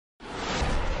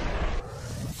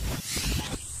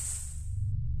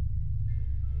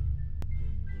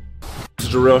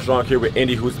Jarrell Strong here with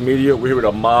Indi Hoops Media. We're here with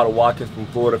Ahmod Watkins from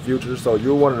Florida Future. So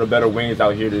you're one of the better wings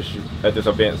out here at this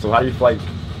event. So how do you feel like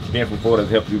being from Florida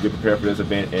has helped you get prepared for this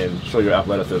event and show your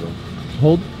athleticism?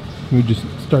 Hold. Can we just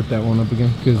start that one up again?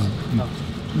 Because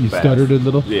you stuttered a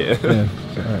little? Yeah. Yeah.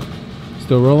 All right.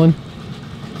 Still rolling?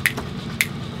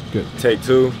 Good. Take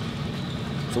two.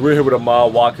 So we're here with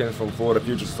Ahmod Watkins from Florida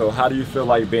Future. So how do you feel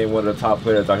like being one of the top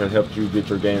players out here helped you get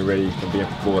your game ready from being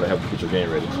from Florida, helped you get your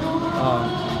game ready?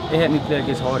 It helped me play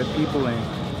against harder people,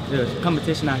 and the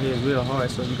competition out here is real hard,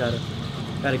 so you gotta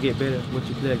get better at what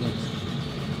you play against.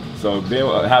 So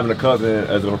having a cousin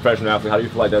as a professional athlete, how do you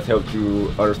feel like that's helped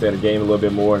you understand the game a little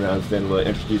bit more and understand the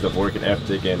intricacies of working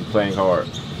ethic and playing hard?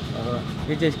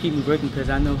 It just keeps me working because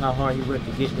I know how hard he worked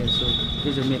to get there, so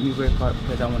it just made me work hard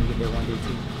because I want to get there one day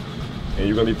too. And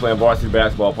you're going to be playing varsity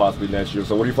basketball possibly next year.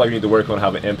 So what do you feel like you need to work on to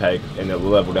have an impact in the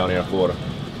level down here in Florida?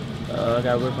 I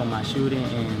got to work on my shooting,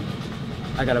 and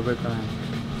I got to work on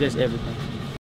just everything.